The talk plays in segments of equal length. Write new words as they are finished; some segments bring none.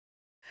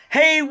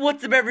Hey,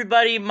 what's up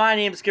everybody? My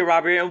name is Kid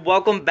Robert and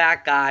welcome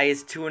back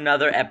guys to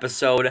another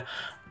episode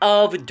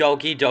of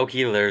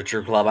Ddlc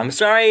Literature Club. I'm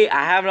sorry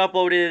I haven't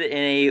uploaded in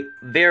a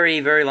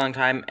very long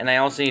time and I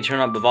also need to turn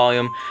up the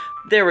volume.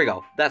 There we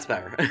go, that's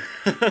better.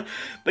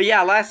 But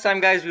yeah, last time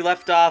guys we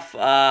left off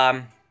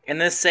in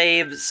this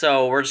save,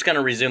 so we're just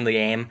gonna resume the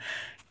game.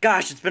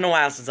 Gosh, it's been a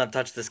while since I've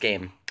touched this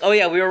game. Oh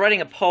yeah, we were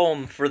writing a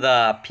poem for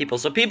the people.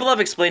 So people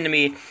have explained to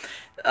me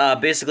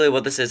basically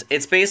what this is.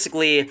 It's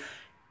basically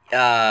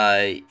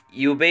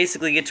you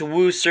basically get to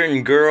woo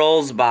certain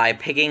girls by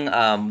picking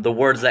the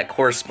words that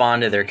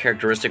correspond to their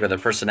characteristic or their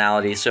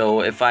personality.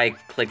 So if I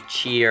click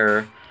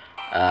cheer,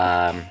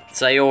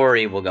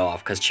 Sayori will go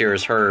off because cheer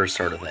is her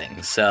sort of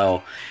thing.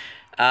 So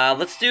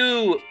let's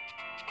do.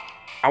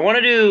 I want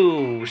to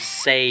do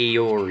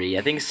Sayori.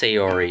 I think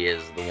Sayori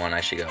is the one I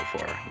should go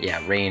for.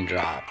 Yeah,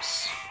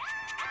 raindrops.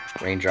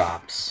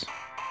 Raindrops.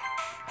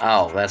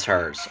 Oh, that's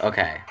hers.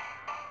 Okay.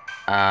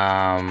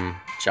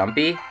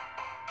 Jumpy.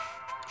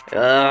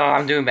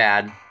 I'm doing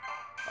bad.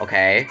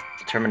 Okay.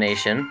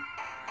 Determination.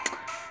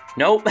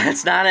 Nope,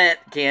 that's not it.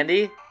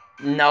 Candy?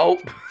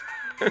 Nope.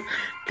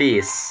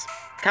 Peace.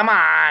 Come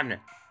on!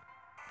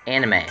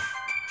 Anime.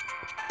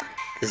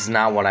 This is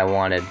not what I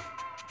wanted.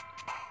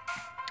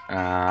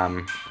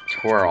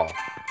 Twirl.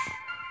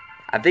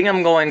 I think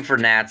I'm going for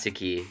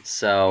Natsuki,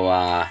 so,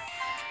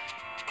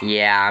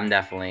 yeah, I'm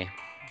definitely.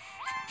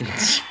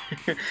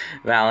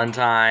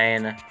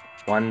 Valentine.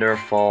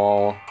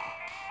 Wonderful.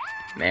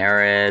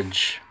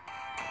 Marriage.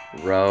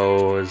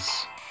 Rose.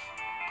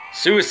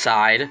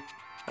 Suicide.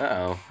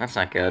 Uh-oh, that's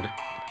not good.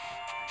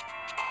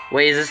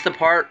 Wait, is this the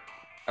part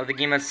of the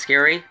game that's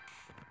scary?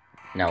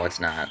 No, it's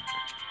not.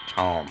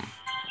 Home.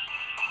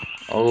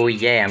 Oh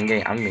yeah, I'm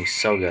getting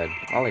so good.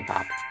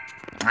 Lollipop.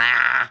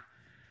 Ah!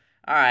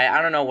 Alright,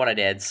 I don't know what I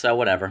did, so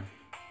whatever.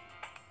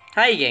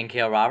 Hi again,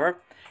 Kale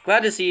Robert.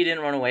 Glad to see you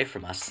didn't run away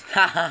from us.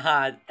 Ha ha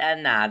ha.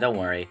 Nah, don't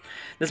worry.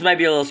 This might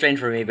be a little strange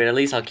for me, but at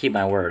least I'll keep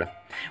my word.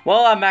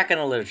 Well, I'm back in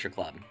the literature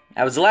club.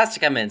 I was the last to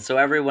come in, so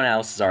everyone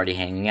else is already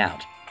hanging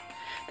out.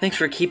 Thanks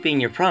for keeping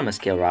your promise,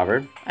 Kale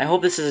Robert. I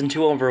hope this isn't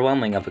too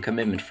overwhelming of a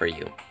commitment for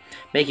you.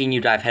 Making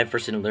you dive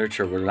headfirst into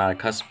literature, we're not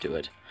accustomed to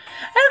it.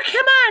 Oh,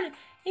 come on!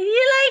 If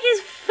you like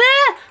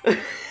his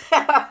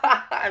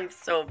fat... I'm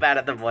so bad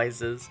at the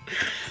voices.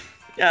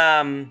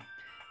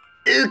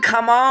 Ooh,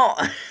 come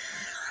on!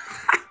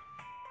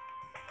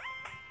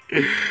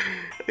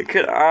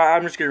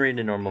 I'm just gonna read in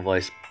a normal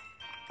voice.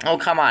 Oh,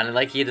 come on,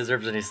 like he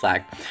deserves any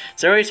slack.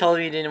 Sorry told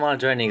me you didn't want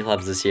to join any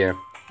clubs this year.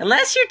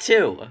 Unless you're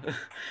two.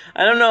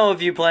 I don't know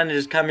if you plan to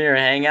just come here and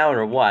hang out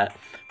or what,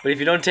 but if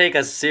you don't take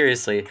us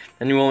seriously,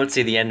 then you won't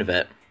see the end of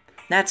it.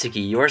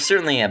 Natsuki, you are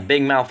certainly a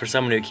big mouth for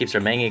someone who keeps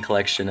her manga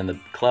collection in the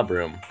club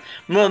room.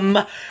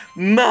 Natsuki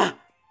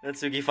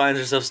finds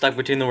herself stuck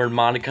between the word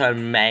Monica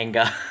and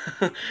manga.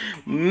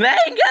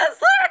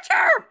 Manga's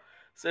literature!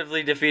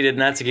 Swiftly defeated,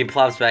 Natsuki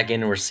plops back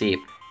into her seat.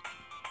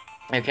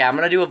 Okay, I'm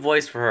gonna do a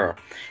voice for her.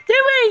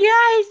 Don't worry,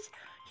 guys.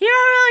 Hero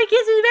really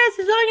gets his best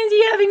as long as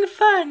he's having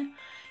fun.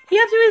 He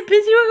helps me with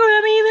busy work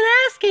without me even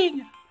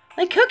asking.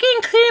 Like cooking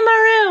and cleaning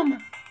my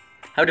room.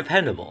 How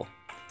dependable.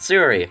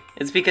 Sayori,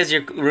 it's because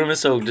your room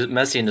is so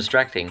messy and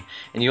distracting,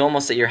 and you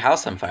almost set your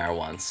house on fire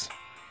once.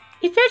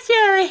 Is that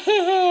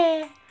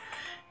so?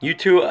 You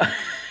two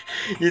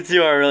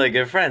are really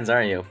good friends,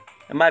 aren't you?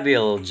 I might be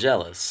a little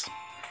jealous.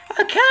 Oh,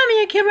 come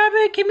here, Kid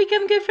Robert can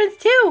become good friends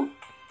too.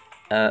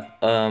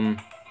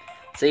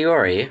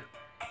 Sayori?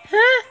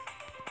 Huh?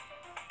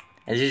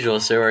 As usual,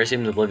 Sayori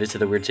seems oblivious to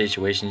the weird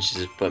situation she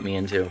just put me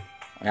into.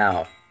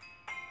 Ow.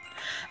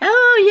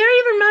 Oh, you're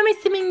even mommy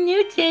something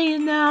new today, you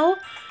know.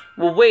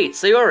 Well, wait,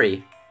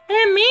 Sayori.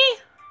 And me?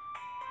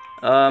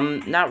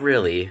 Not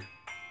really.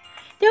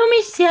 Don't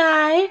be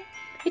shy.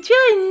 It's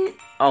really...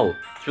 Oh,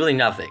 it's really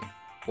nothing.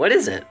 What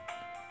is it?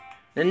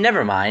 Then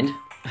never mind.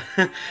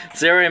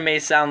 Sayori may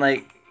sound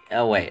like...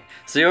 Oh, wait.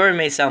 Sayori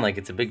may sound like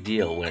it's a big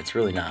deal when it's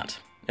really not.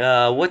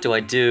 What do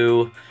I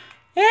do?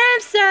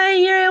 I'm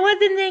sorry, I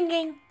wasn't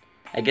thinking.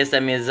 I guess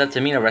that means it's up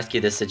to me to rescue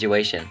this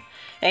situation.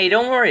 Hey,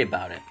 don't worry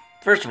about it.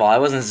 First of all, I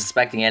wasn't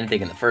suspecting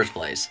anything in the first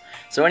place,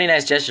 so any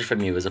nice gesture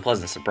from you was a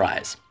pleasant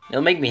surprise.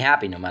 It'll make me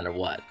happy no matter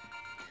what.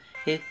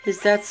 Is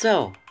that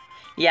so?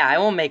 Yeah, I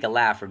won't make a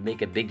laugh or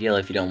make a big deal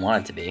if you don't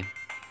want it to be.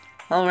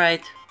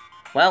 Alright.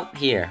 Well,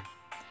 here.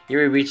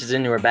 Yuri reaches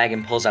into her bag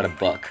and pulls out a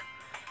book.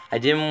 I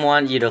didn't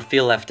want you to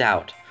feel left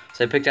out,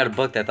 so I picked out a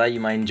book that I thought you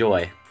might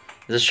enjoy.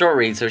 It's a short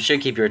read, so it should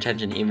keep your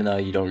attention even though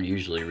you don't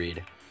usually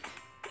read.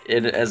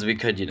 As we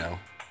could, you know.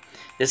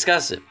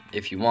 Discuss it,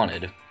 if you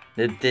wanted.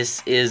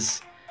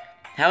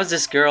 How is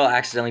this girl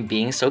accidentally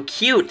being so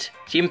cute?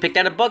 She even picked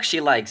out a book she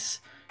likes.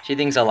 She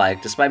thinks I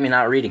like, despite me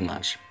not reading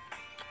much.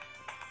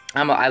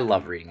 I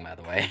love reading, by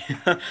the way.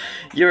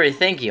 Yuri,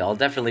 thank you, I'll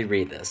definitely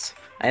read this.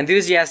 I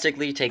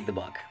enthusiastically take the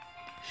book.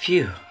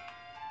 Phew.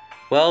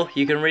 Well,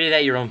 you can read it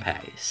at your own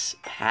pace.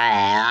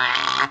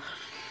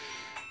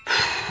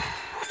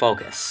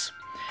 Focus.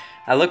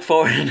 I look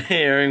forward to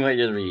hearing what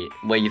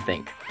you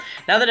think.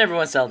 Now that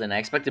everyone's settled in, I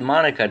expected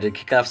Monica to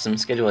kick off some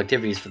scheduled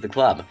activities for the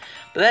club,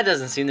 but that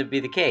doesn't seem to be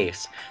the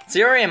case.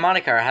 Sayori and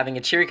Monica are having a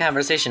cheery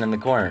conversation in the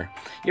corner.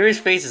 Yuri's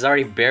face is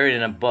already buried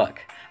in a book.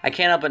 I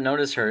can't help but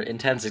notice her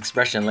intense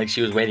expression like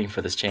she was waiting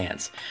for this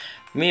chance.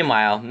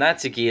 Meanwhile,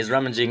 Natsuki is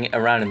rummaging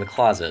around in the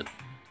closet.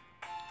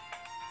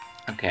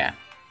 Okay.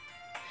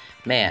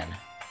 Man,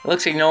 it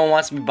looks like no one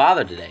wants to be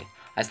bothered today.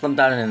 I slumped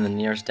down in the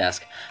nearest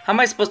desk. How am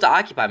I supposed to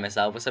occupy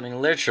myself with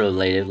something literature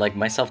related like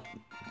myself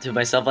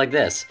like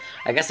this?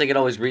 I guess I could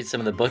always read some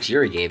of the books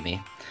Yuri gave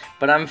me.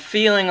 But I'm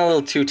feeling a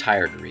little too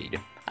tired to read.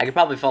 I could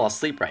probably fall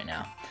asleep right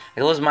now. I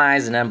close my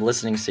eyes and end up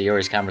listening to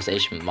Yuri's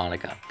conversation with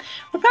Monica.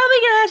 We're probably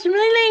gonna have some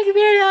really lame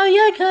compared to all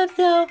your clubs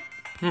though.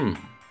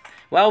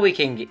 Well, we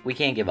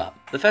can't give up.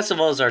 The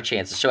festival is our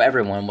chance to show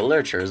everyone what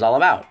literature is all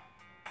about.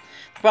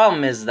 The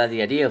problem is that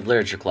the idea of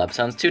literature club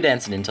sounds too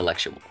dense and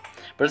intellectual.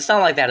 But it's not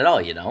like that at all,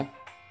 you know?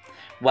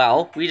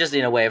 Well, we just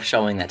need a way of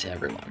showing that to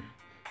everyone.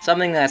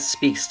 Something that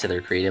speaks to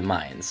their creative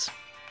minds.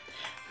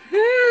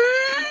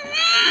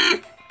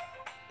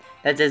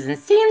 That doesn't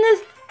seem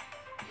this...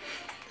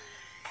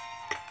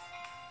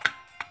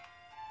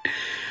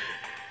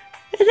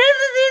 It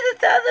doesn't seem to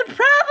solve the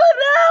problem,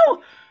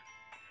 though!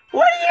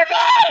 What do you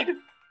mean?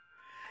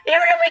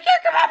 Even if we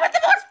can't come up with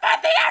the most fun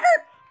thing ever,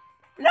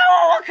 no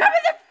one will come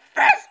in the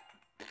first...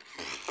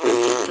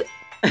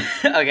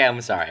 Okay,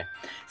 I'm sorry.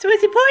 So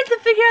it's important to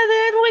figure out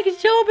that everyone can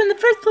show up in the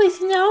first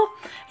place, you know?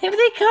 If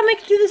they come, they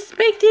can do the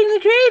spectating the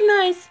creative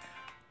nice.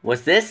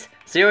 What's this?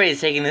 Sayori is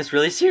taking this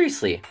really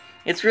seriously.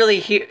 It's rare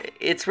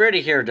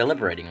to hear her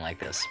deliberating like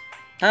this.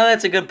 Oh,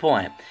 that's a good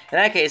point. In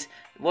that case,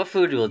 what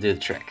food will do the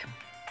trick?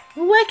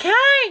 What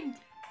kind?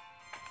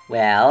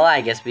 Well,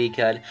 I guess we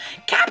could...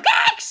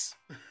 Cupcakes!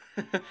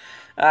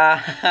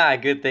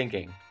 Good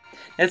thinking.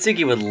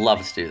 Natsuki would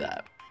love to do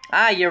that.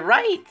 Ah, you're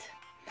right.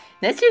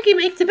 Natsuki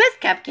makes the best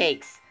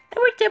cupcakes. That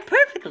worked out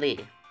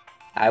perfectly.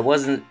 That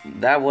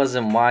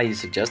wasn't why you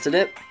suggested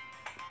it?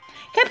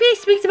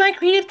 Cupcakes speak to my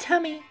creative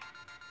tummy.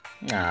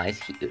 Ah, it's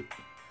cute.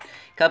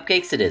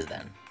 Cupcakes it is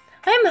then.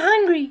 I'm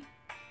hungry.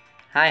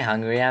 Hi,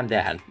 hungry, I'm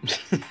Dad.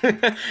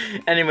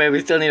 Anyway,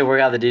 we still need to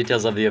work out the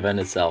details of the event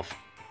itself.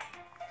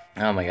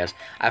 Oh my gosh.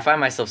 I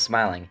find myself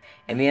smiling.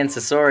 In the end,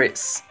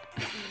 Sayori...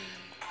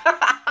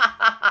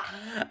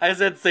 I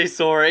said say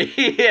sorry.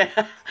 Yeah.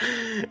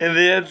 In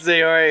the end,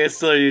 Sayori is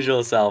still her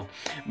usual self.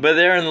 But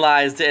therein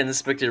lies the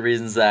unexpected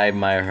reasons that I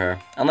admire her.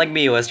 Unlike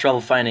me, who has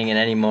trouble finding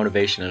any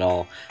motivation at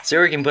all,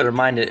 Sayori can put her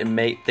mind to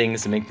make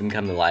things to make them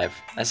come to life.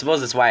 I suppose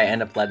that's why I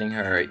end up letting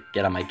her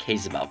get on my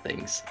case about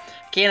things.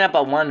 I can't help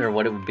but wonder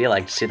what it would be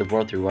like to see the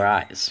world through her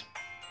eyes.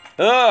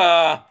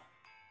 Ah!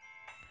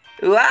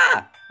 Ooh,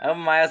 ah! I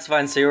open my eyes to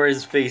find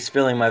Sayori's face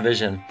filling my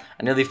vision.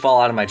 I nearly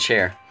fall out of my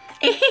chair.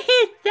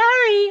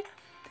 Sorry.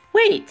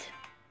 Wait.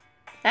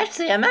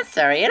 Actually, I'm not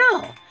sorry at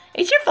all.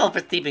 It's your fault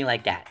for sleeping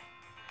like that.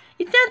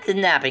 It's not the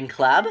napping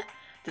club.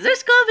 Does our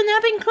school have a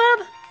napping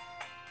club?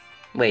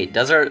 Wait,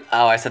 does our...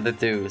 Oh, I said that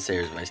through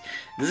Sayori's voice.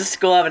 Does this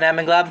school have a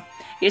napping club?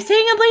 You're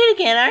staying up late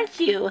again, aren't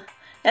you?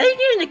 Now that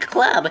you're in the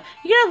club,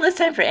 you got less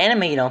time for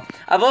anime, you know.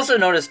 I've also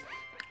noticed,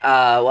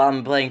 while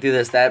I'm playing through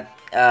this, that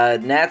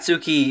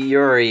Natsuki,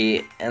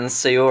 Yuri, and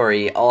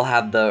Sayori all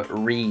have the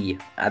 "ri"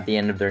 at the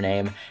end of their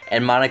name,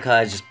 and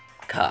Monica is just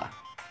 "ka."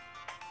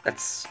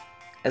 That's...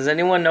 Has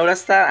anyone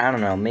noticed that? I don't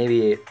know.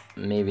 Maybe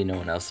no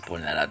one else is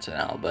pointing that out to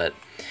now, but...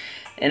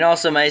 And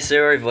also, my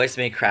Sayori voice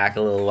may crack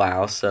a little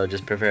while, so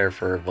just prepare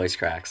for voice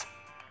cracks.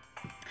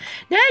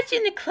 Now that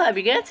you're in the club,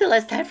 you're gonna have to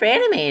less time for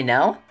anime, you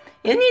know?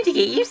 You'll need to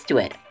get used to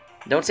it.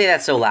 Don't say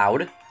that so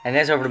loud. I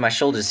glanced over to my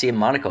shoulder to see if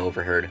Monica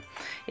overheard.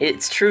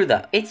 It's true,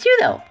 though. It's true,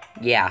 though.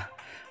 Yeah.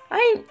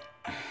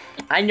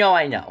 I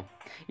know.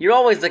 You're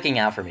always looking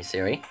out for me,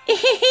 Sayori.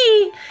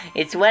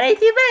 It's what I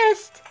do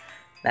best.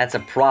 That's a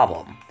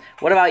problem.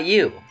 What about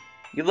you?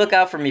 You look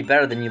out for me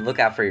better than you look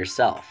out for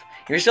yourself.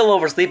 You're still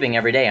oversleeping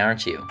every day,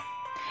 aren't you?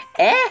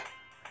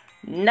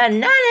 Not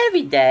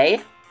every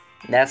day.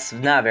 That's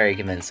not very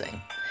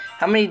convincing.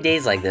 How many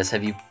days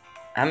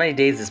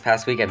this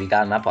past week have you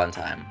gotten up on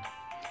time?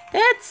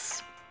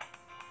 It's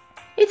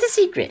a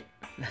secret.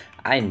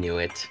 I knew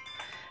it.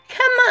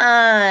 Come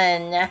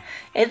on.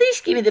 At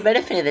least give me the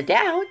benefit of the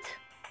doubt.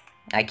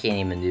 I can't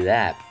even do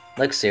that.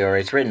 Look, Sayori,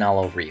 it's written all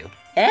over you.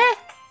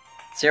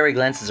 Sayori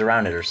glances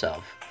around at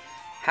herself.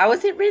 How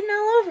is it written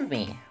all over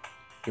me?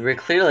 You were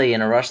clearly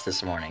in a rush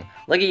this morning.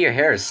 Look at your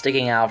hair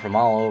sticking out from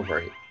all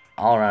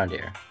around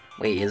here.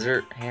 Wait, is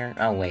her hair?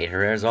 Oh wait,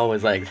 her hair's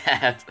always like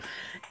that.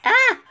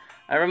 I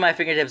run my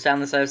fingertips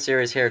down the side of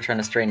Sayori's hair trying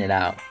to straighten it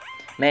out.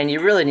 Man, you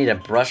really need a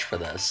brush for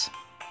this.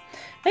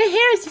 My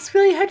hair is just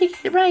really hard to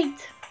get it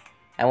right.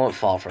 I won't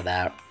fall for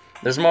that.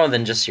 There's more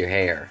than just your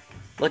hair.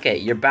 Look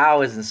at your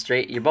bow isn't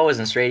straight. Your bow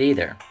isn't straight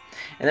either.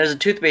 And there's a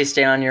toothpaste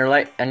stain on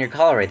your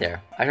collar right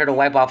there. I tried to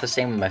wipe off the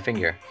stain with my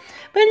finger.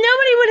 But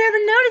nobody would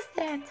ever notice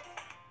that.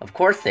 Of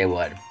course they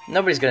would.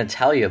 Nobody's going to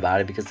tell you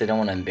about it because they don't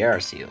want to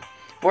embarrass you.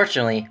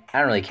 Fortunately, I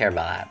don't really care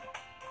about that.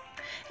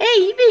 Hey,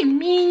 you big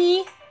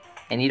meanie.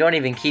 And you don't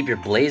even keep your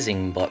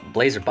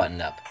blazer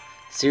buttoned up.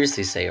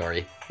 Seriously,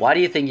 Sayori, why do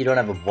you think you don't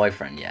have a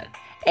boyfriend yet?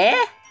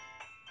 Eh?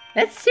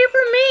 That's super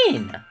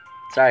mean.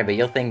 Sorry, but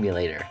you'll thank me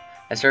later.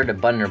 I started to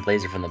button her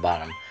blazer from the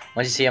bottom.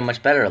 Once you see how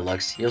much better it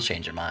looks, you'll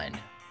change your mind.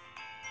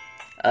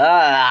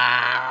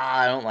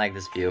 I don't like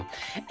this view.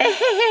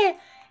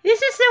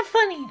 This is so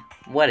funny.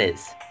 What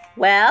is?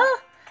 Well,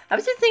 I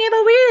was just thinking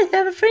about weird to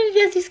have a friend who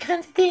does these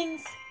kinds of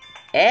things.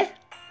 Eh?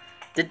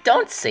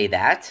 Don't say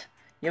that.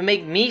 You'll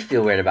make me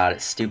feel weird about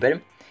it,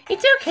 stupid.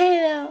 It's okay,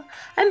 though.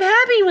 I'm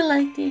happy we're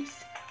like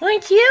this.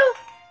 Aren't you?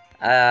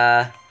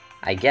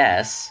 I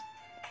guess.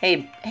 Hey,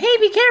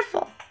 be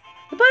careful.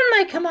 The button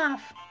might come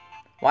off.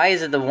 Why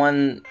is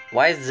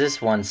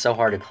this one so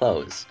hard to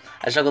close?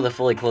 I struggle to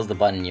fully close the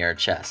button near your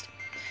chest.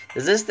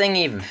 Does this thing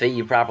even fit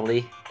you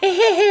properly?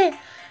 It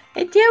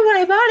did when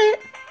I bought it.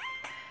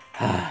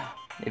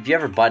 If you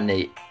ever buttoned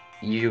it,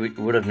 you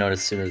would have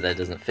noticed sooner that it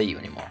doesn't fit you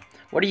anymore.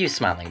 What are you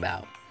smiling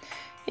about?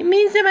 It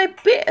means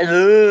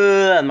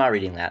that I'm not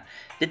reading that.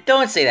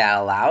 Don't say that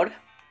out loud.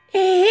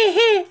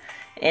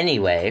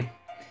 Anyway,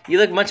 you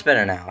look much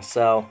better now,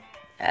 so...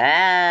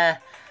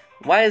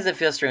 why does it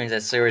feel strange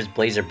that Sayori's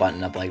blazer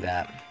buttoned up like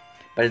that?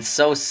 But it's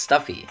so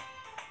stuffy.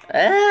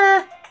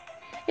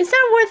 It's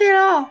not worth it at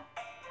all.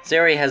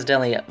 Sayori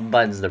hesitantly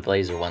buttons the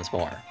blazer once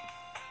more.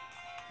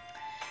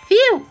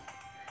 Phew!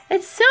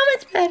 It's so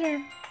much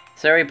better.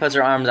 Sayori puts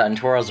her arms out and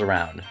twirls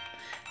around.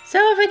 So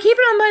if I keep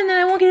it unbuttoned, then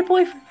I won't get a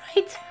boyfriend,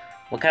 right?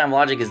 What kind of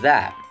logic is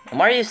that? And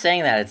why are you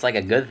saying that it's like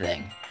a good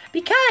thing?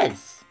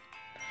 Because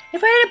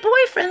if I had a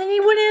boyfriend, then he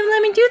wouldn't have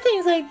let me do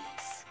things like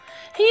this.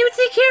 And he would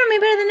take care of me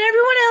better than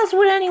everyone else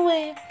would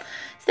anyway.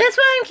 So that's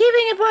why I'm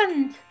keeping it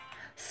buttoned.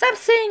 Stop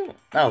saying...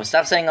 Oh,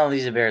 stop saying all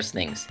these embarrassing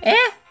things.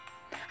 I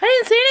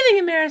didn't say anything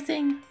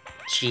embarrassing.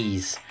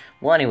 Jeez.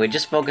 Well, anyway,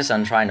 just focus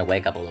on trying to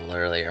wake up a little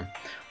earlier.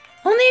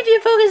 Only if you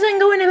focus on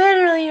going to bed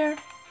earlier.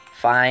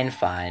 Fine.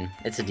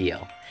 It's a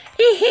deal.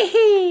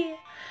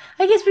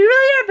 I guess we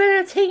really are better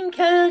at taking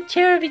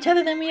care of each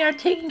other than we are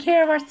taking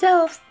care of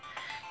ourselves.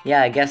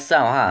 Yeah, I guess so,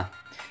 huh?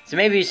 So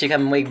maybe you should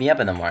come and wake me up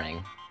in the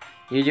morning.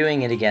 You're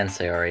doing it again,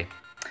 Sayori.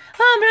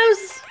 Oh, but I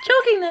was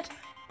joking that time.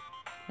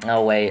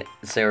 Oh, wait,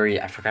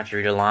 Sayori, I forgot to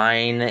read a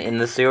line in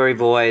the Sayori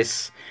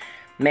voice.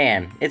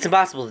 Man, it's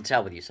impossible to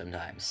tell with you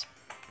sometimes.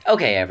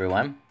 Okay,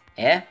 everyone.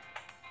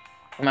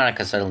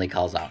 Monica suddenly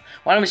calls out.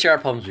 Why don't we share our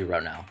poems we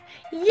wrote now?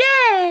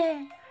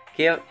 Yeah!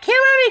 Can't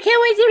wait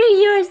to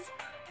read yours.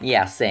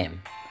 Yeah,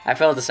 same. I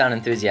failed to sound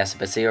enthusiastic,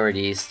 but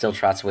Sayori still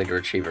trots away to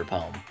retrieve her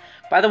poem.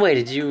 By the way,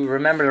 did you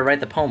remember to write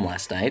the poem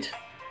last night?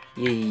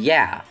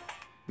 Yeah.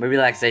 My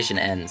relaxation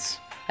ends.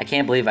 I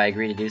can't believe I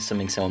agreed to do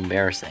something so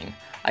embarrassing.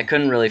 I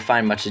couldn't really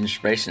find much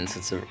inspiration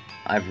since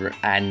I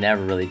had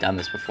never really done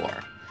this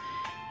before.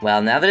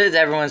 Well, now that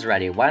everyone's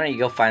ready, why don't you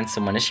go find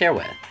someone to share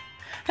with?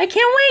 I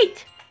can't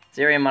wait!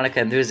 Sayori and Monica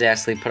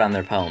enthusiastically put on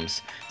their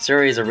poems.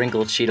 Sayori is a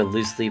wrinkled sheet of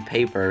loose-leaf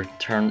paper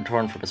torn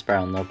from a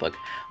spiral notebook.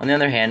 On the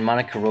other hand,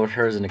 Monica wrote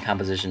hers in a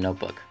composition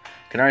notebook.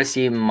 I can already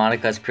see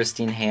Monica's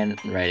pristine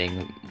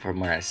handwriting from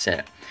where I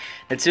sit.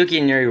 Natsuki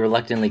and Yuri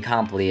reluctantly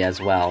copy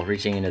as well,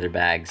 reaching into their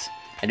bags.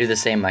 I do the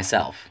same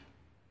myself.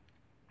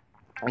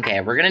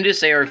 Okay, we're gonna do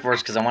Sayori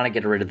first because I want to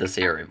get rid of the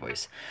Sayori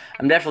voice.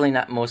 I'm definitely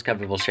not most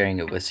comfortable sharing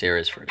it with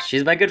Sayori's first.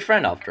 She's my good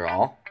friend, after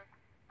all.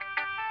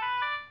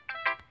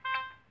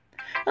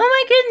 Oh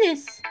my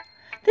goodness!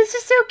 This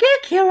is so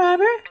good, Kill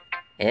Robber!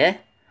 I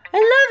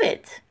love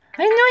it!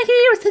 I had no idea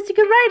you were such a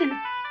good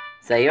writer!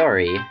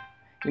 Sayori,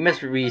 you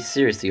must be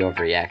seriously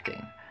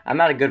overreacting. I'm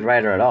not a good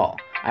writer at all.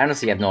 I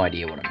honestly have no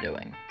idea what I'm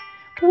doing.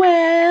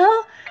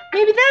 Well,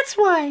 maybe that's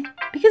why.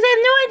 Because I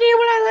have no idea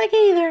what I like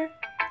either.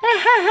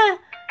 Ha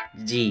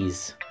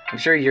Jeez, I'm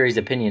sure Yuri's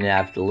opinion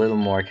is a little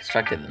more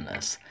constructive than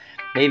this.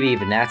 Maybe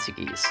even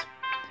Natsuki's.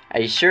 Are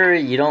you sure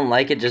you don't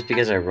like it just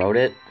because I wrote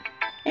it?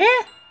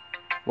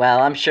 Well,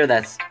 I'm sure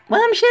that's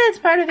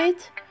part of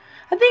it.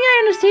 I think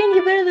I understand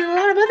you better than a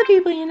lot of other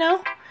people, you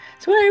know.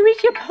 So when I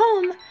read your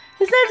poem,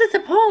 it's not just a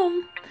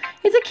poem.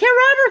 It's a Kill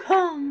Robber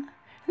poem.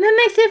 And that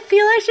makes it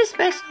feel extra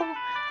special.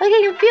 Like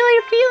I can feel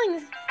your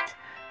feelings in it.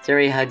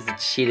 Sayori hugs the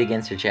sheet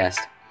against her chest.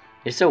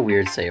 You're so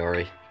weird,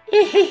 Sayori.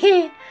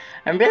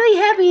 I'm really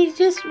happy you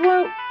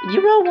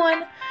wrote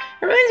one.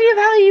 It reminds me of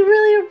how you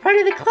really are part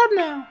of the club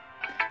now.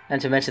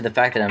 Not to mention the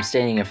fact that I'm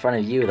standing in front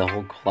of you, the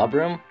whole club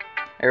room?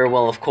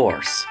 Well, of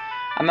course.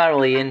 I'm not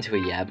really into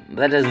it yet, but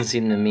that doesn't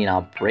seem to mean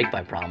I'll break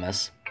my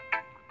promise.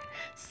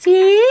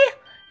 See?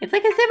 It's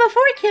like I said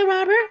before, Kill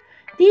Robber.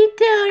 Deep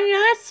down,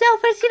 you're not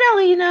selfish at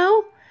all, you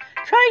know?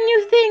 Trying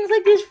new things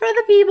like this for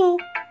other people.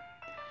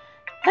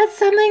 That's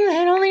something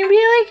that only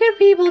really good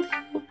people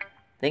do.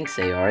 Thanks,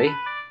 Sayori.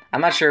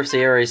 I'm not sure if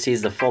Sayori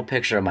sees the full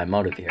picture of my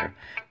motive here.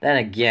 Then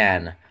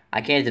again,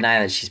 I can't deny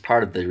that she's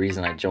part of the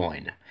reason I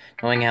joined,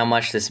 knowing how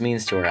much this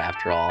means to her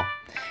after all.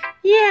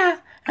 Yeah,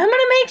 I'm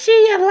gonna make sure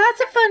you have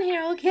lots of fun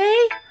here,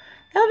 okay?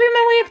 That'll be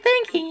my way of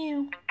thanking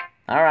you.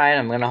 Alright,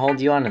 I'm gonna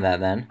hold you on to that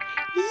then.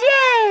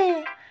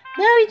 Yeah!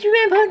 Now you drew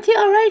my ponytail,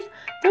 alright?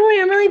 Don't worry,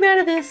 I'm really bad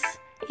at this.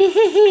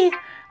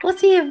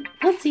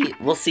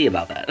 We'll see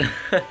about that.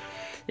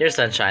 Dear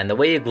Sunshine, the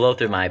way you glow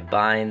through my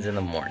binds in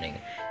the morning.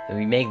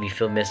 You make me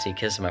feel misty,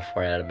 kissing my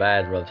forehead out of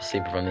bed, rub the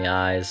sleep from the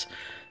eyes.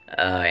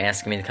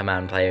 asking me to come out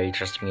and play. Are you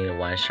trusting me to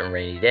watch on a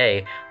rainy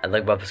day? I'd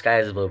look above the sky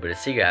as a little bit of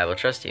secret. I will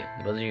trust you.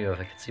 Will you if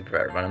I can sleep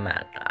forever? But I'm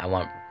mad. I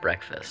want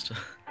breakfast.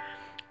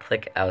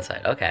 Click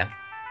outside. Okay.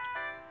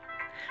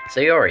 So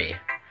Yuri,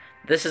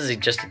 this is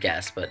just a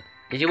guess, but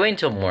did you wait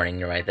until morning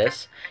to write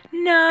this?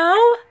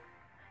 No.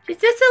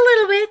 Just a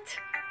little bit.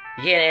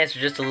 You can't answer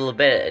just a little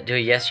bit to a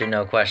yes or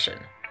no question.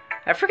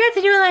 I forgot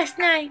to do it last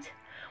night.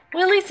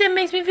 Well, at least it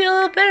makes me feel a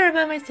little better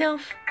about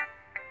myself.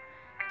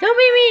 Don't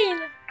be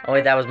mean. Oh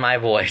wait, that was my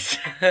voice.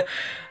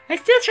 I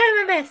still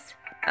try my best.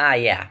 Ah,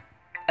 yeah.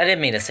 I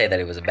didn't mean to say that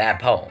it was a bad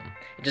poem.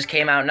 It just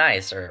came out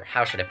nice, or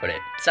how should I put it?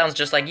 It sounds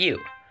just like you.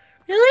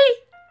 Really?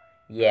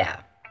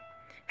 Yeah.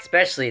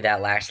 Especially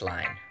that last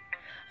line.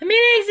 I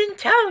made eggs and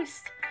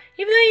toast.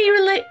 Even though you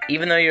were late.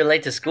 Even though you're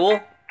late to school?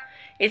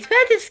 It's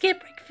bad to skip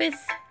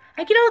breakfast.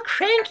 I get all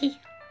cranky.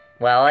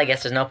 Well, I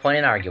guess there's no point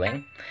in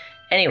arguing.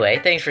 Anyway,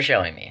 thanks for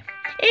showing me.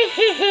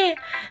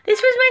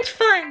 This was much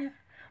fun.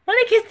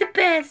 Wanna kiss the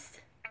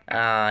best?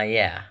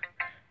 Yeah.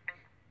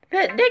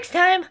 But next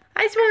time,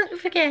 I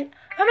won't forget.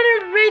 I'm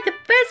gonna write the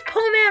best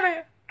poem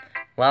ever.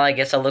 Well, I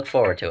guess I'll look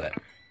forward to it.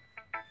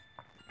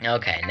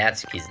 Okay,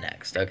 Natsuki's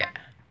next. Okay.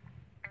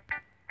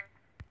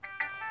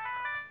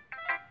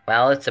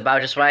 Well, it's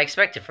about just what I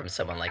expected from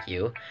someone like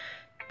you.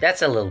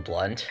 That's a little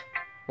blunt.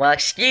 Well,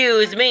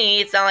 excuse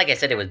me, it's not like I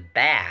said it was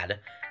bad.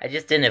 I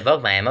just didn't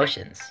evoke my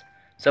emotions.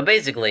 So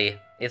basically,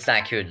 it's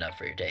not cute enough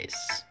for your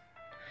tastes.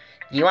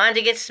 You want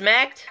to get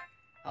smacked?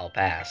 I'll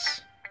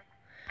pass.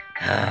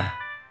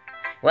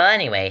 Well,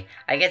 anyway,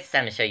 I guess it's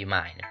time to show you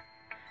mine.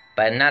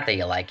 But not that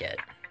you like it.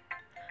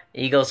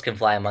 Eagles can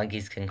fly,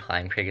 monkeys can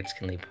climb, crickets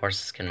can leap,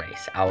 horses can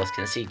race, owls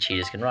can see,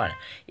 cheetahs can run.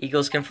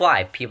 Eagles can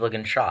fly, people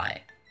can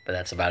try. But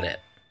that's about it.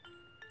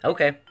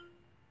 Okay.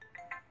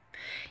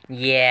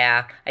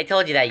 Yeah, I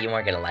told you that you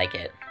weren't gonna like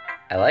it.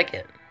 I like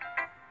it.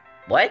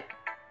 What?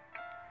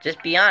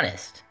 Just be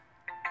honest.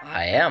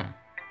 I am.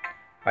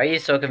 Why are you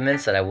so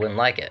convinced that I wouldn't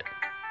like it?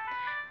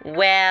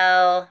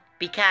 Well,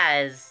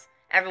 because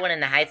everyone in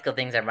the high school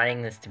thinks I'm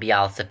writing this to be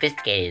all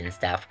sophisticated and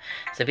stuff,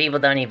 so people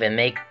don't even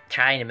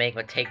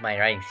take my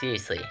writing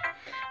seriously.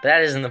 But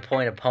that isn't the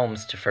point of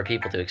poems for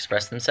people to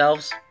express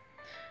themselves.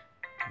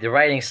 The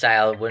writing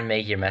style wouldn't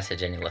make your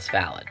message any less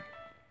valid.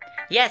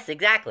 Yes,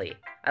 exactly.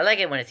 I like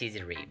it when it's easy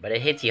to read, but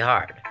it hits you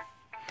hard.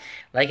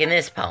 Like in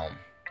this poem,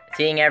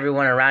 seeing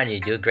everyone around you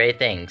do great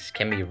things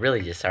can be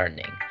really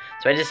disheartening,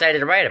 so I decided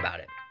to write about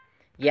it.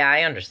 Yeah,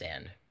 I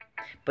understand.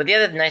 But the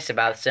other nice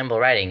about simple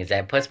writing is that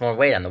it puts more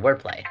weight on the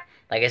wordplay.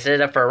 Like I set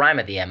it up for a rhyme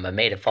at the end, but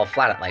made it fall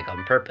flat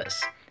on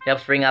purpose. It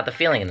helps bring out the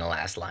feeling in the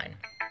last line.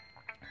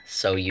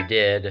 So you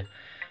did.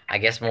 I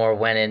guess more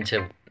went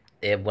into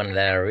it than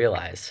I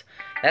realized.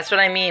 That's what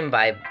it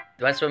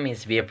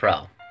means to be a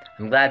pro.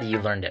 I'm glad that you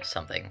learned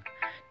something.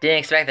 Didn't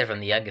expect that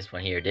from the youngest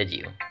one here, did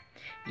you?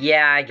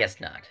 Yeah, I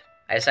guess not.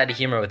 I decided to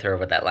humor with her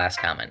with that last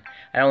comment.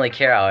 I don't really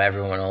care how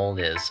everyone old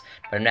is,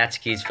 but if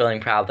Natsuki's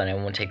feeling proud, then I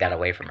won't take that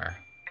away from her.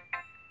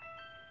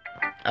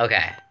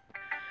 Okay.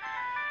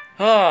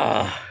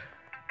 Oh.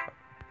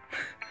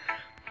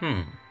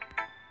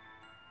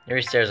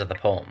 Yuri stares at the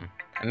poem.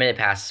 A minute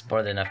passes,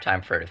 more than enough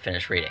time for her to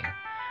finish reading.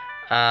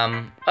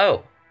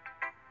 Oh.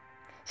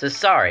 So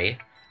sorry,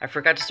 I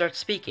forgot to start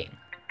speaking.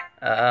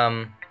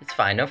 It's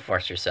fine, don't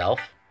force yourself.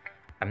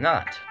 I'm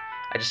not.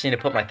 I just need to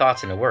put my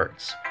thoughts into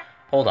words.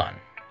 Hold on.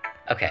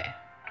 Okay.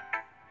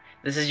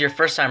 This is your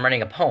first time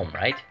writing a poem,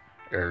 right?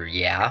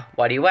 Yeah.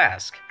 Why do you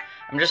ask?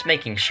 I'm just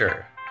making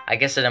sure. I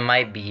guess that it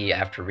might be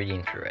after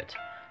reading through it.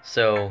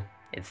 So,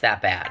 it's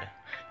that bad.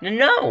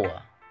 No!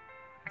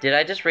 Did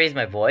I just raise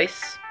my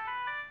voice?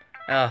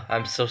 Oh,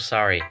 I'm so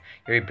sorry.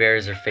 Yuri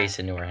buries her face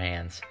into her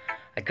hands.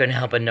 I couldn't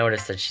help but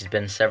notice that she's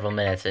been several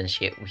minutes and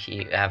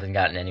she haven't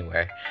gotten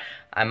anywhere.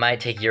 I might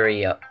take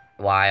Yuri a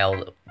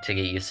while to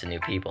get used to new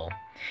people.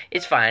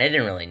 It's fine, I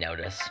didn't really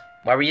notice.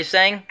 What were you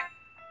saying?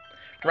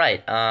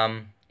 Right,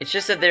 it's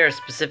just that there are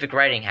specific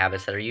writing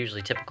habits that are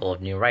usually typical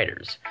of new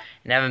writers.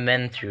 And I haven't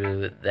been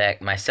through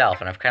that myself,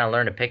 and I've kind of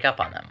learned to pick up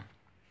on them.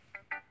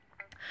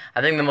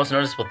 I think the most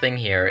noticeable thing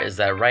here is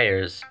that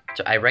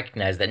I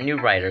recognize that new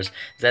writers,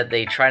 is that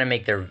they try to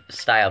make their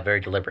style very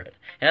deliberate.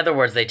 In other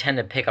words, they tend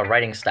to pick a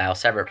writing style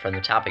separate from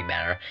the topic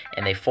matter,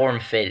 and they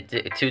fit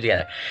two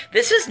together.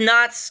 This is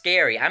not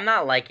scary. I'm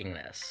not liking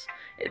this.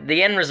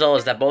 The end result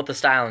is that both the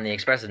style and the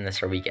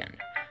expressiveness are weakened.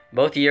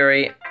 Once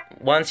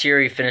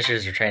Yuri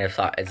finishes her train of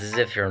thought, it's as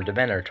if her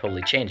demeanor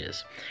totally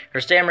changes.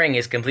 Her stammering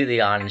is completely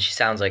gone, and she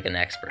sounds like an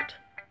expert.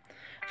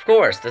 Of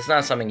course, that's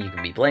not something you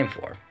can be blamed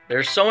for. There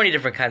are so many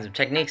different kinds of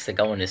techniques that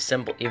go into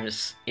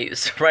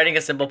writing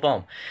a simple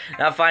poem.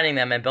 Not finding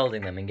them and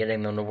building them and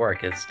getting them to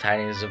work as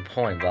tiny as a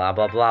poem, blah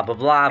blah blah blah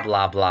blah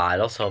blah blah. It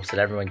also hopes that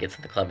everyone gets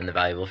to the club and the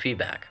valuable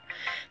feedback.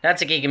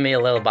 Natsuki can be a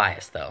little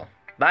biased, though.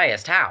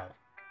 Biased? How?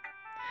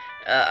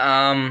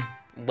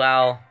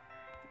 Well,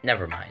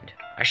 never mind.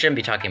 I shouldn't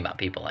be talking about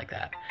people like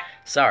that.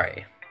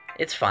 Sorry.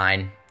 It's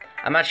fine.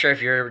 I'm not sure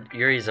if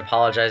Yuri's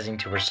apologizing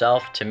to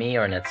herself, to me,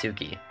 or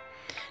Natsuki.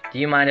 Do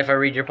you mind if I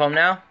read your poem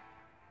now?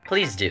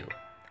 Please do.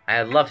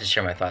 I'd love to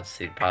share my thoughts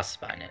through the process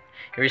behind it.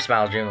 Yuri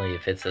smiles dreamily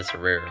if it's this a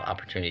rare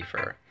opportunity for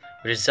her,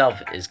 which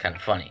itself is kind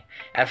of funny.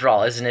 After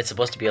all, isn't it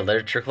supposed to be a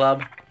literature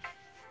club?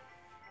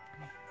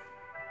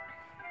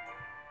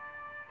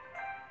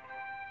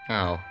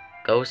 Oh,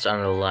 ghost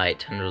under the light,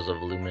 tendrils of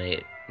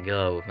illuminate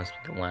go, must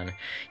be the one.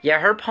 Yeah,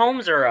 her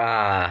poems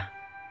are,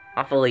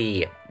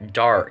 awfully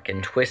dark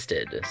and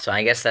twisted, so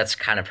I guess that's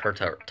kind of her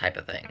type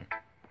of thing.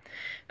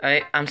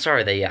 I'm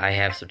sorry that I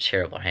have such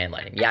terrible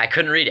handwriting. Yeah, I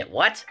couldn't read it.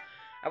 What?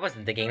 I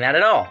wasn't thinking that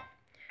at all.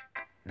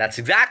 That's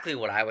exactly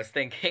what I was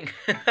thinking.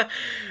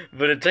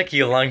 But it took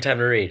you a long time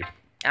to read.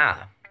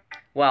 Ah.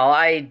 Well,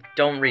 I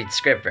don't read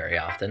script very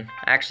often.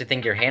 I actually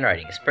think your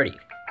handwriting is pretty.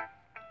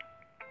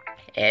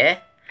 Eh?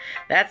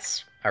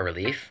 That's a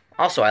relief.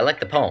 Also, I like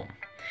the poem.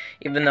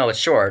 Even though it's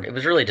short, it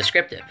was really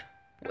descriptive.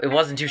 It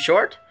wasn't too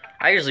short?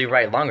 I usually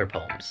write longer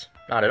poems.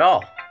 Not at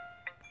all.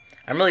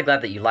 I'm really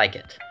glad that you like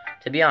it.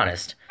 To be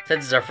honest,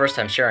 since it's our first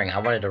time sharing, I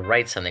wanted to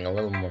write something a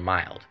little more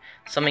mild.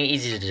 Something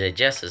easy to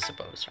digest, I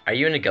suppose. Are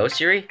you into ghost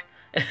theory?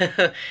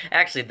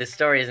 Actually, this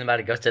story isn't about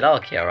a ghost at all,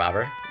 Kale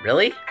Robber.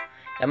 Really?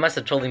 I must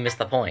have totally missed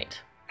the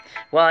point.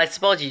 Well, I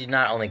suppose you do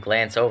not only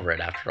glance over it,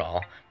 after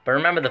all, but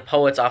remember the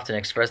poets often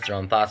express their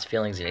own thoughts,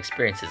 feelings, and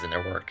experiences in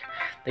their work.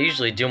 They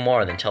usually do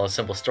more than tell a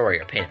simple story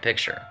or paint a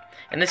picture.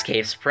 In this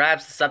case,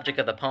 perhaps the subject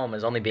of the poem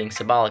is only being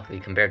symbolically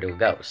compared to a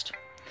ghost.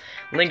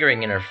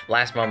 Lingering in her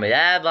last moment,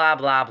 blah,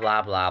 blah,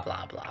 blah, blah,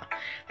 blah, blah.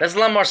 There's a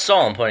lot more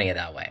soul in putting it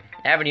that way.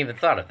 I haven't even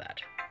thought of that.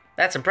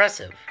 That's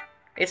impressive.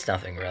 It's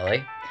nothing,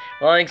 really.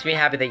 Well, it makes me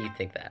happy that you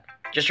think that.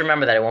 Just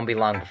remember that it won't be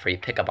long before you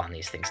pick up on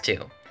these things,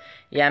 too.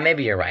 Yeah,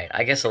 maybe you're right.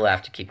 I guess I'll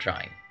have to keep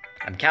trying.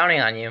 I'm counting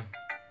on you.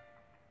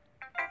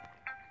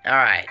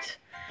 Alright.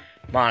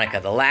 Monica,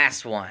 the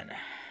last one.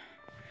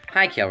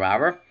 Hi, Kale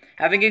Robber.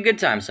 Having a good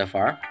time so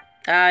far?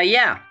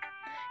 Yeah.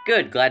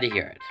 Good, glad to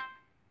hear it.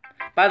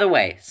 By the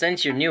way,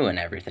 since you're new and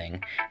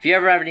everything, if you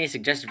ever have any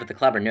suggestions for the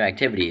club or new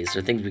activities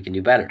or things we can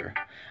do better,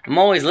 I'm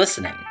always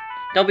listening.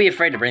 Don't be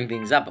afraid to bring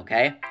things up,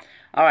 okay?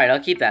 Alright, I'll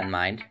keep that in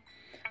mind.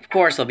 Of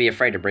course, I'll be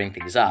afraid to bring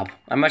things up.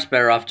 I'm much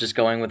better off just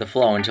going with the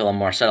flow until I'm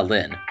more settled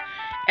in.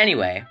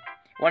 Anyway,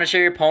 want to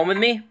share your poem with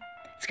me?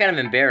 It's kind of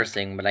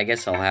embarrassing, but I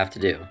guess I'll have to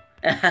do.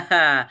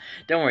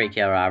 Don't worry,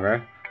 Kale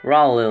Robber. We're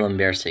all a little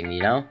embarrassing,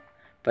 you know?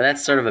 But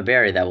that's sort of a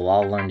barrier that we'll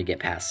all learn to get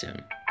past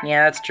soon.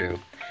 Yeah, that's true.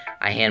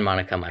 I hand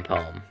Monica my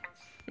poem.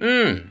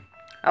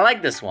 I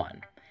like this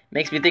one.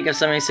 Makes me think of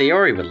something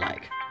Sayori would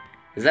like.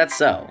 Is that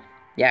so?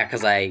 Yeah,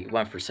 because I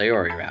went for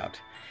Sayori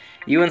route.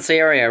 You and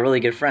Sayori are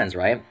really good friends,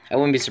 right? I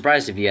wouldn't be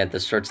surprised if you had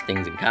those sorts of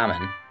things in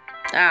common.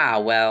 Ah,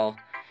 well,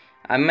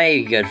 I may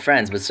be good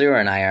friends, but Sayori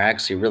and I are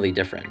actually really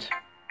different.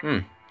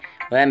 Well,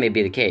 that may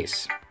be the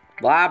case.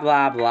 Blah,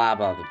 blah, blah,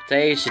 blah, blah.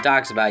 Today she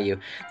talks about you.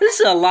 This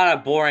is a lot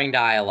of boring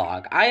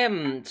dialogue. I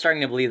am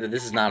starting to believe that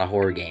this is not a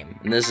horror game.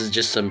 And this is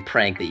just some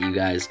prank that you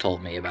guys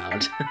told me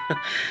about.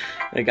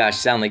 Oh gosh,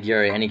 sound like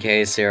Yuri. Any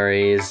case,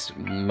 series,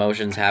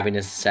 emotions,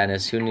 happiness,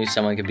 sadness. Who knew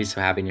someone could be so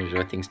happy and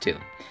enjoy things too?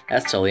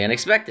 That's totally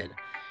unexpected.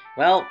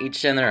 Well,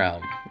 each in their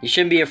own. You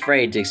shouldn't be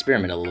afraid to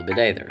experiment a little bit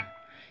either.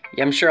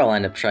 Yeah, I'm sure I'll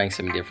end up trying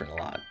something different a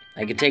lot.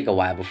 It could take a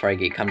while before I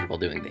get comfortable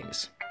doing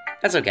things.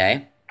 That's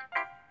okay.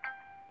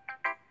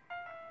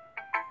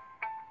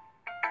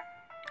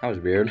 That was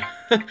weird.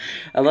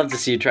 I love to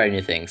see you try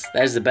new things.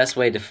 That is the best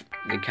way to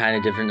the kind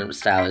of different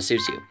style that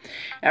suits you.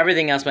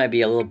 Everything else might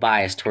be a little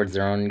biased towards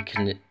their own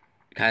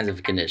kinds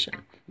of condition,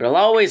 but it'll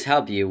always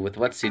help you with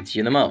what suits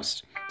you the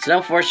most. So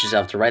don't force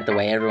yourself to write the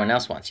way everyone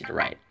else wants you to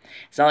write.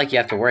 It's not like you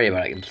have to worry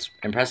about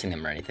impressing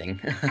them or anything.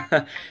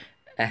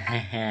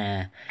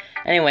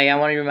 Anyway, I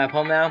want to read my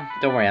poem now?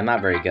 Don't worry, I'm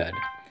not very good.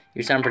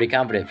 You sound pretty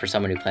confident for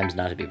someone who claims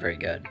not to be very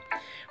good.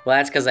 Well,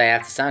 that's because I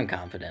have to sound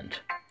confident.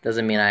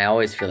 Doesn't mean I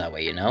always feel that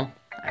way, you know?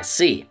 I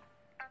see.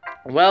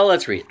 Well,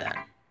 let's read it then.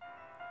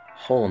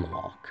 Hole in the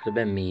wall. Could have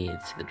been me.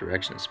 See the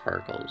direction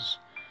sparkles.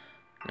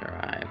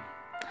 Alright.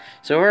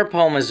 So her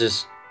poem is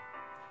just...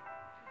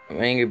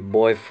 angry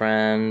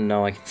boyfriend.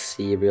 No, I can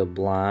see. Real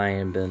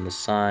blind. Been in the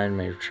sun.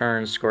 May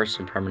return. Score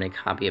some permanent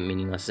copy of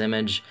meaningless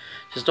image.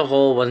 Just a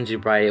hole. Wasn't too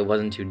bright. It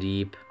wasn't too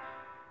deep.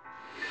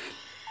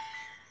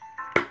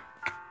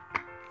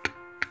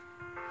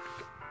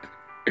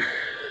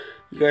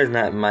 You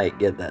guys might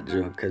get that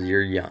joke because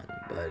you're young,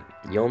 but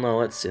you'll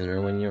know it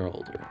sooner when you're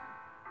older.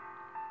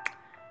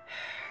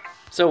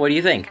 So, what do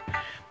you think?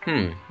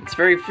 It's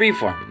very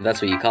freeform. That's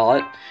what you call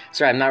it.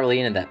 Sorry, I'm not really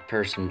into that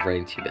person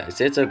writing to you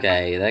guys. It's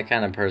okay. That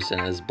kind of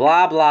person is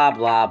blah, blah,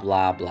 blah,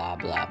 blah, blah,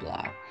 blah,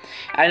 blah.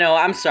 I know,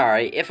 I'm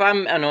sorry. If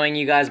I'm annoying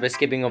you guys by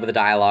skipping over the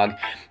dialogue,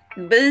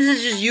 but this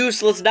is just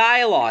useless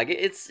dialogue.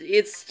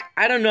 It's,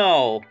 I don't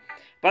know.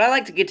 But I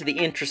like to get to the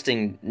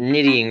interesting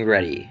nitty and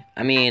gritty.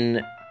 I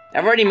mean...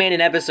 I've already made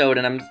an episode,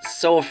 and I'm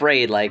so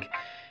afraid, like,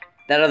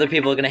 that other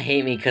people are gonna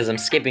hate me because I'm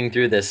skipping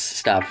through this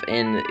stuff,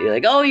 and you're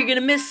like, oh, you're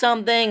gonna miss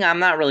something. I'm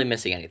not really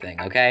missing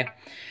anything, okay?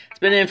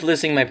 been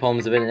influencing my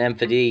poems a bit in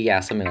empathy, yeah,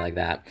 something like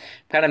that.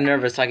 I'm kind of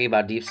nervous talking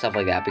about deep stuff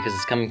like that because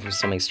it's coming from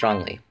something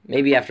strongly.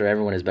 Maybe after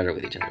everyone is better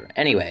with each other.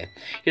 Anyway,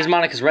 here's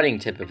Monica's writing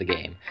tip of the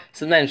game.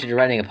 Sometimes when you're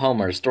writing a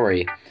poem or a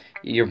story,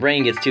 your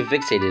brain gets too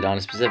fixated on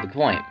a specific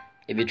point.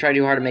 If you try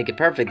too hard to make it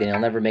perfect, then you'll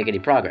never make any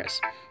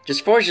progress.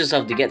 Just force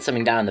yourself to get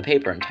something down on the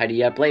paper and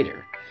tidy it up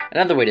later.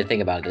 Another way to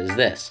think about it is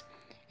this.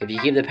 If you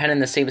keep the pen in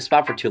the same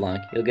spot for too long,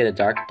 you'll get a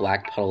dark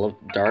black puddle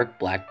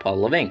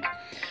of ink.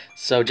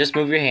 So just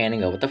move your hand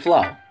and go with the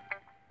flow.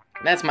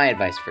 That's my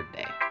advice for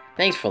today.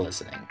 Thanks for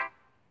listening.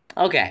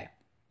 Okay.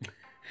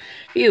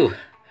 Phew.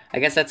 I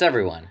guess that's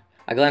everyone.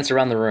 I glanced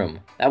around the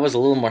room. That was a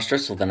little more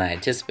stressful than I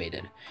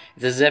anticipated.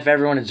 It's as if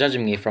everyone is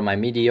judging me for my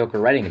mediocre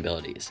writing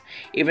abilities.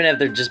 Even if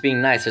they're just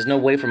being nice, there's no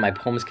way for my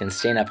poems can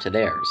stand up to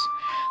theirs.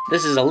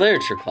 This is a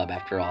literature club,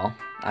 after all.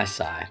 I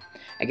sigh.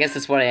 I guess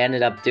that's what I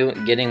ended up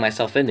getting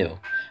myself into.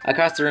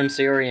 Across the room,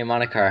 Sayori and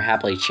Monica are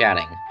happily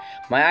chatting.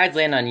 My eyes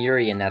land on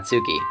Yuri and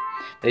Natsuki.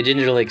 They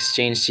gingerly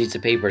exchange sheets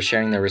of paper,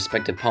 sharing their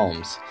respective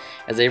poems.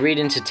 As they read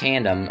into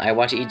tandem, I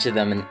watch each of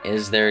them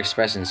as their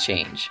expressions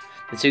change.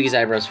 Natsuki's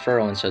eyebrows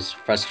furrow in such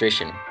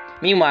frustration.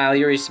 Meanwhile,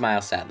 Yuri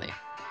smiles sadly.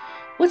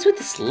 What's with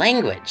this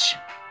language?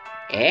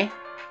 Eh?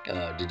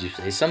 Did you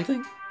say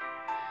something?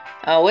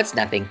 Oh, it's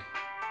nothing.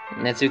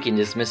 Natsuki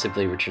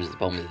dismissively returns the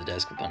poem to the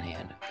desk with one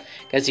hand.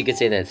 Guess you could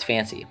say that it's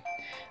fancy.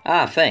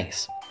 Ah,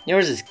 thanks.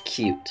 Yours is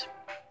cute.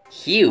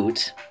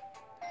 Cute?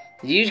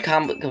 Did you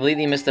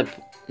completely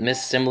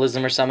miss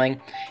symbolism or something?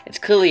 It's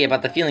clearly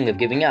about the feeling of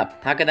giving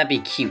up. How could that be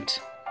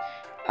cute?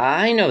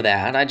 I know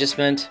that. I just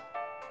meant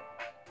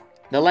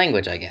the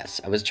language, I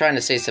guess. I was trying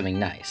to say something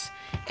nice.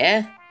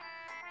 Eh?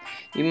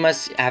 You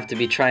must have to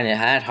be trying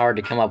that hard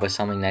to come up with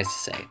something nice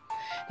to say.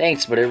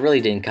 Thanks, but it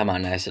really didn't come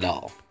out nice at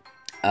all.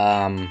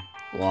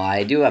 Well,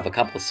 I do have a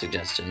couple of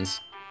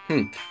suggestions.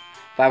 If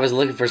I was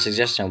looking for a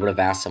suggestion, I would have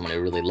asked someone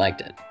who really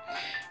liked it.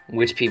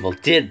 Which people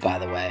did, by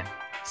the way.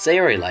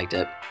 Sayori liked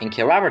it, and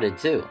Kiraba did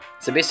too.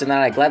 So based on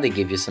that, I gladly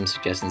give you some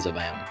suggestions of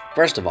my own.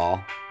 First of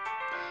all,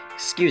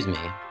 excuse me,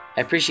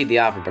 I appreciate the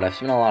offer, but I've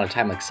spent a lot of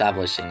time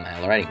establishing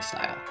my writing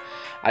style.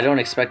 I don't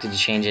expect it to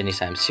change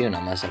anytime soon,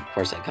 unless, of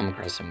course, I come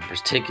across something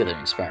particularly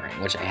inspiring,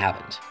 which I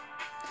haven't.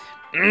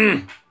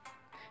 And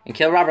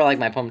Kiraba liked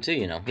my poem too,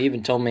 you know. He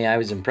even told me I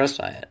was impressed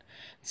by it.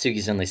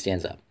 Tsuki suddenly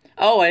stands up.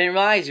 Oh, I didn't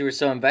realize you were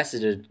so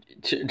invested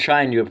in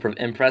trying to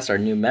impress our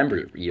new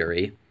member,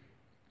 Yuri.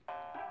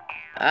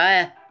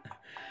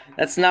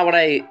 That's not what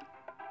I...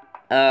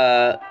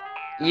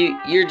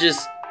 You're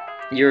just...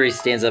 Yuri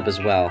stands up as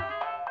well.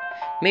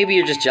 Maybe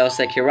you're just jealous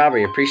that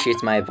Kiraba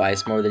appreciates my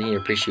advice more than he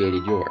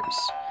appreciated yours.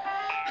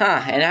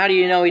 Huh, and how do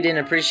you know he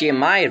didn't appreciate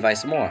my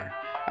advice more?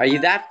 Are you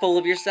that full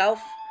of yourself?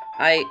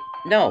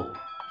 No.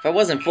 If I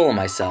wasn't full of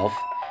myself,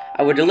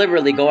 I would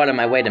deliberately go out of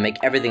my way to make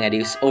everything I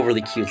do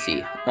overly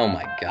cutesy. Oh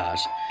my gosh.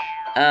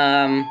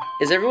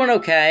 Is everyone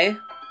okay?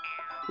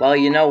 Well,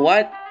 you know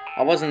what?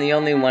 I wasn't the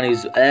only one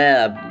who's,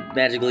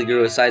 magically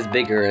grew a size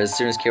bigger as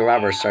soon as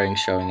Kiraba started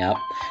showing up.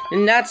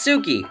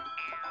 Natsuki!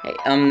 Hey,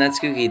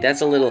 Natsuki,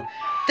 that's a little...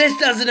 This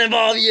doesn't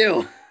involve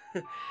you!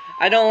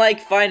 I don't like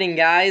fighting,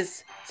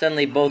 guys.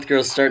 Suddenly, both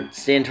girls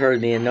stand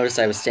toward me and notice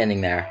I was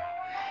standing there.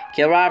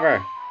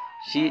 Kiraba,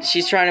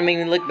 she's trying to make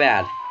me look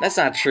bad. That's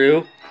not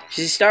true.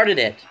 She started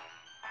it.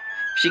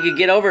 If she could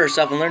get over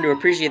herself and learn to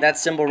appreciate that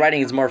simple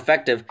writing is more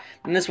effective,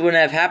 then this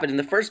wouldn't have happened in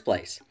the first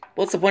place.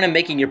 What's the point of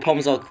making your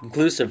poems all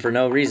conclusive for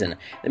no reason?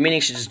 The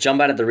meaning should just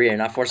jump out of the rear,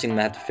 not forcing them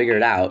to have to figure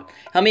it out.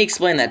 Help me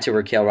explain that to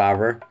her,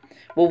 Kiraba.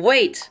 Well,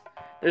 wait!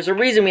 There's a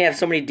reason we have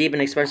so many deep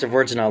and expressive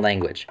words in our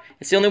language.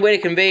 It's the only way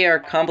to convey our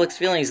complex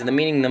feelings and the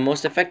meaning the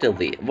most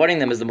effectively. Avoiding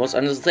them is the most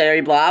unnecessary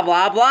blah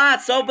blah blah,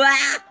 so blah!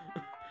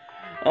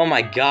 Oh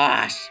my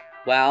gosh.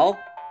 Well,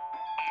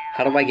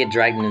 how do I get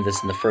dragged into this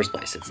in the first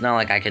place? It's not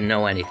like I can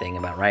know anything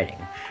about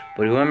writing,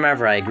 but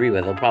whomever I agree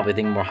with will probably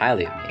think more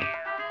highly of me.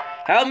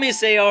 Help me,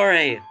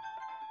 Sayori!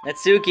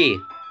 Natsuki!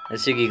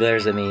 Natsuki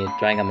glares at me,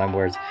 drying up my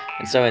words,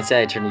 and so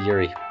instead I turn to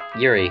Yuri.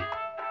 Yuri.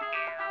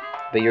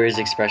 But Yuri's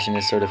expression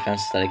is so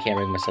defenseless that I can't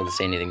bring myself to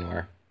say anything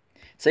more.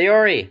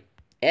 Sayori!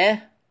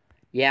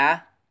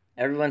 Yeah?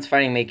 Everyone's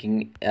fighting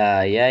making,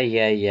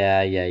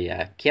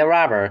 yeah.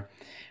 Kiraba.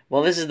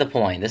 Well, this is the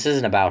point. This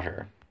isn't about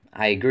her.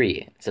 I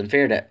agree. It's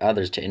unfair to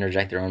others to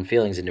interject their own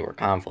feelings into her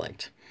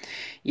conflict.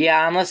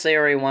 Yeah, unless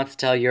Sayori wants to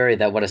tell Yuri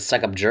that what a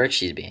suck-up jerk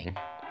she's being.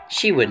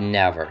 She would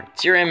never.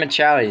 It's your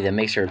immaturity that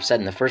makes her upset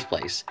in the first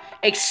place.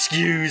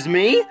 Excuse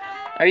me?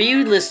 Are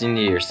you listening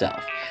to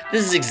yourself?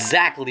 This is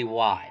exactly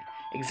why.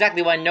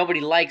 Exactly why nobody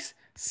likes...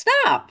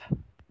 Stop!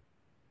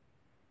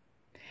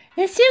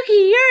 Natsuki,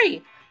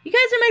 Yuri, you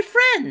guys are my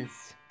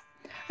friends.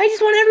 I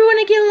just want everyone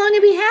to get along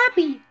and be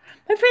happy.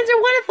 My friends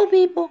are wonderful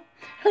people.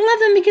 I love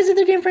them because of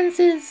their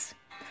differences.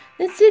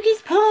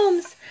 Natsuki's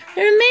poems,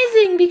 they're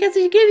amazing because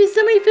they give you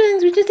so many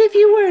feelings with just a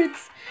few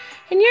words.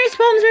 And Yuri's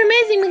poems are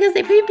amazing because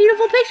they paint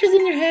beautiful pictures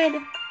in your head.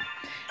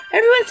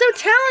 Everyone's so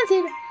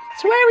talented,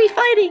 so why are we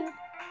fighting?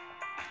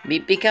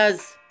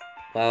 Because,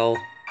 well...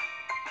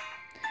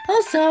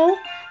 Also,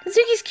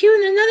 Natsuki's cute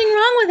and there's nothing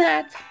wrong with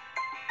that.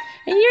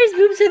 And Yuri's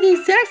boobs are the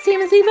exact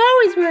same as they've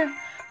always were.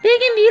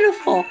 Big and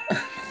beautiful.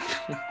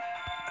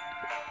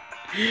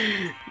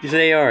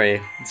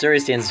 Sayori.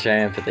 Sayori stands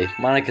triumphantly.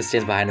 Monica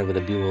stands behind her with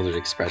a bewildered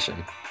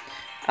expression.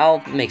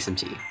 I'll make some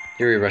tea.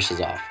 Yuri rushes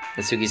off.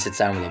 Natsuki sits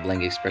down with a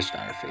blank expression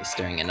on her face,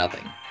 staring at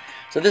nothing.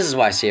 So this is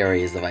why Sayori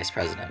is the vice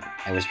president,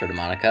 I whisper to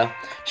Monica.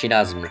 She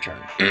nods in return.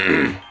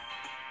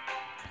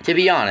 To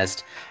be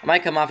honest, I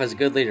might come off as a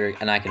good leader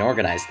and I can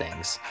organize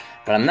things,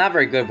 but I'm not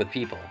very good with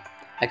people.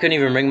 I couldn't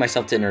even bring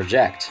myself to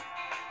interject.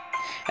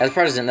 As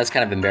president, that's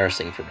kind of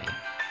embarrassing for me.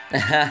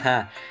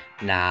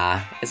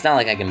 Nah, it's not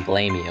like I can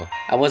blame you.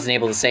 I wasn't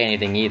able to say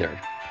anything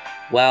either.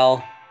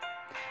 Well,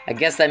 I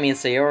guess that means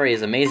Sayori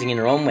is amazing in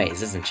her own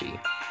ways, isn't she?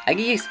 I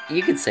guess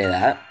you could say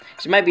that.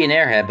 She might be an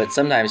airhead, but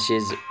sometimes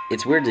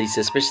it's weirdly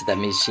suspicious that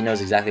means she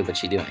knows exactly what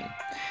she's doing.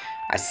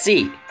 I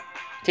see.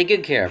 Take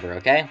good care of her,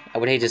 okay? I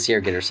would hate to see her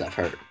get herself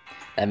hurt.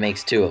 That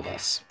makes two of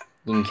us.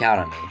 You can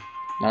count on me.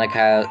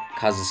 Monica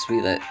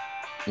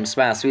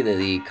smiles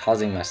sweetly,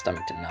 causing my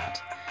stomach to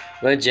knot.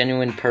 What a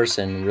genuine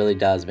person really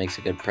does makes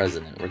a good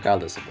president,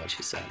 regardless of what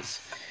she says.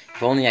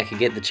 If only I could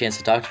get the chance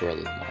to talk to her a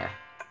little more.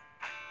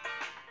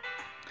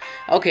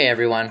 Okay,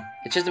 everyone.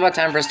 It's just about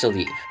time for us to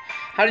leave.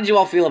 How did you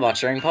all feel about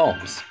sharing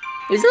poems?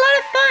 It was a lot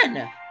of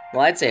fun.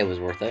 Well, I'd say it was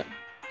worth it.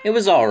 It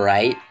was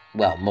alright.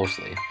 Well,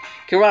 mostly.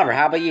 Okay, Robert,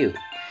 how about you?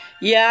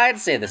 Yeah, I'd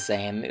say the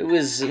same. It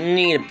was a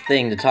neat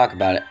thing to talk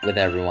about it with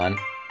everyone.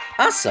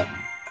 Awesome.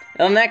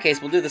 Well, in that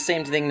case, we'll do the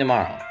same thing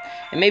tomorrow.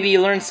 And maybe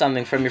you learned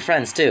something from your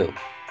friends, too.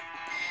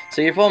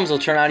 So your poems will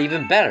turn out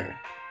even better.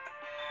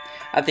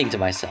 I think to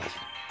myself,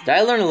 did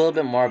I learn a little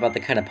bit more about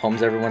the kind of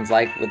poems everyone's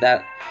like?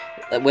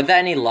 With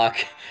any luck,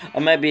 I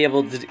might be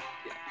able to...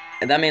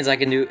 That means I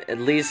can at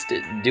least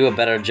do a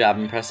better job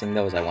impressing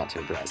those I want to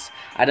impress.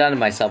 I dawned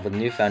myself with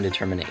newfound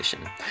determination.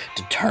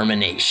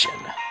 Determination.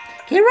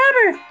 Hey,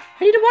 Robert,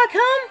 ready to walk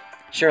home?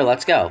 Sure,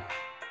 let's go.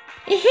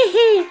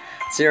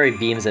 Sayori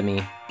beams at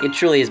me. It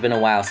truly has been a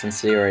while since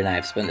Sayori and I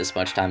have spent this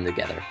much time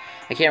together.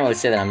 I can't really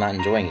say that I'm not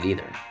enjoying it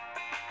either.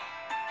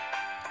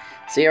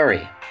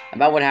 Sayori,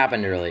 about what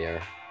happened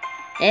earlier.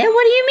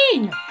 What do you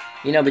mean?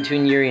 You know,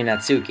 between Yuri and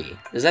Natsuki.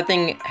 Does that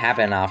thing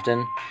happen often?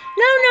 No.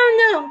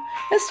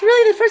 That's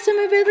really the first time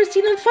I've ever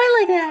seen them fight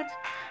like that.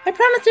 I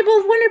promise they're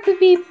both wonderful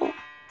people.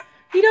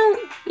 You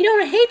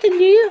don't hate them,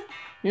 do you?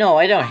 No,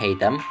 I don't hate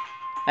them.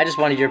 I just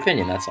wanted your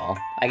opinion, that's all.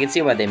 I can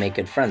see why they make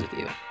good friends with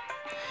you.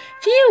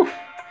 Phew!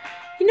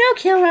 You know,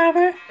 Kill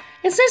Robber,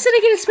 it's nice that I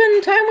get to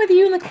spend time with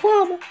you in the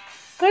club.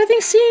 But I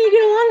think seeing you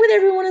get along with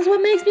everyone is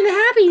what makes me the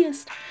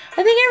happiest.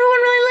 I think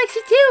everyone really likes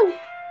you too.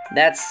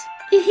 That's...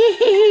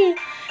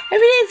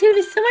 Every day is going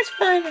to be so much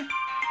fun.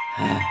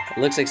 It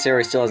looks like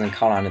Sayori still hasn't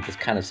caught on to this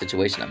kind of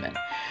situation I'm in.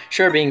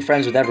 Sure, being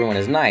friends with everyone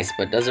is nice,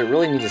 but does it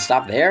really need to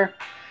stop there?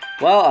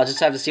 Well, I'll just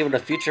have to see what the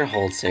future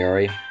holds,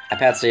 Sayori. I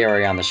pat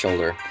Sayori on the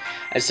shoulder.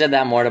 I've said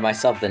that more to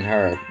myself than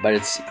her, but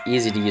it's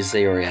easy to use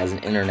Sayori as an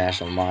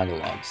international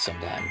monologue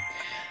sometime.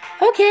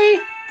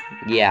 Okay.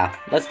 Yeah,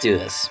 let's do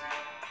this.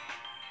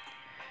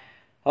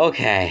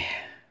 Okay,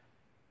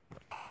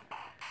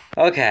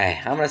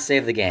 I'm gonna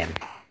save the game.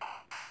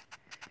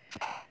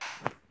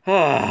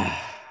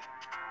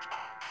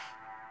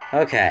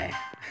 Okay.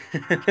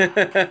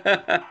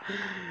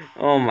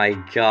 Oh my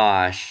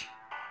gosh.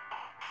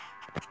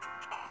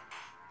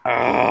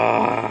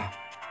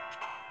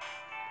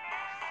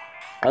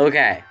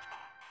 Okay.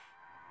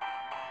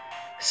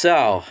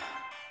 So,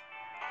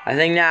 I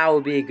think now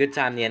would be a good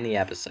time to end the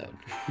episode.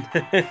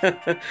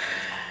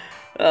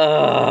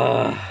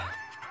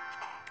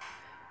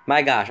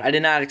 My gosh, I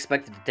did not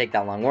expect it to take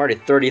that long. We're already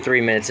 33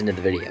 minutes into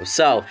the video.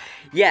 So,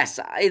 yes,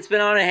 it's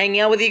been on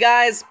hanging out with you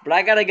guys, but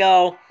I gotta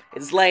go.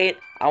 It's late.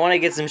 I want to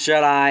get some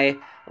shut-eye.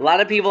 A lot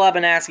of people have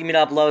been asking me to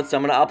upload, so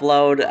I'm going to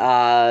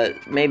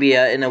upload maybe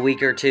in a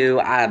week or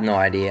two. I have no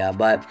idea.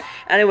 But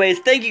anyways,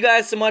 thank you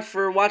guys so much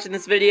for watching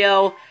this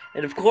video.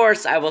 And of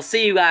course, I will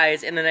see you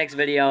guys in the next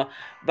video.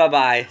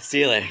 Bye-bye.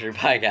 See you later.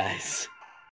 Bye, guys.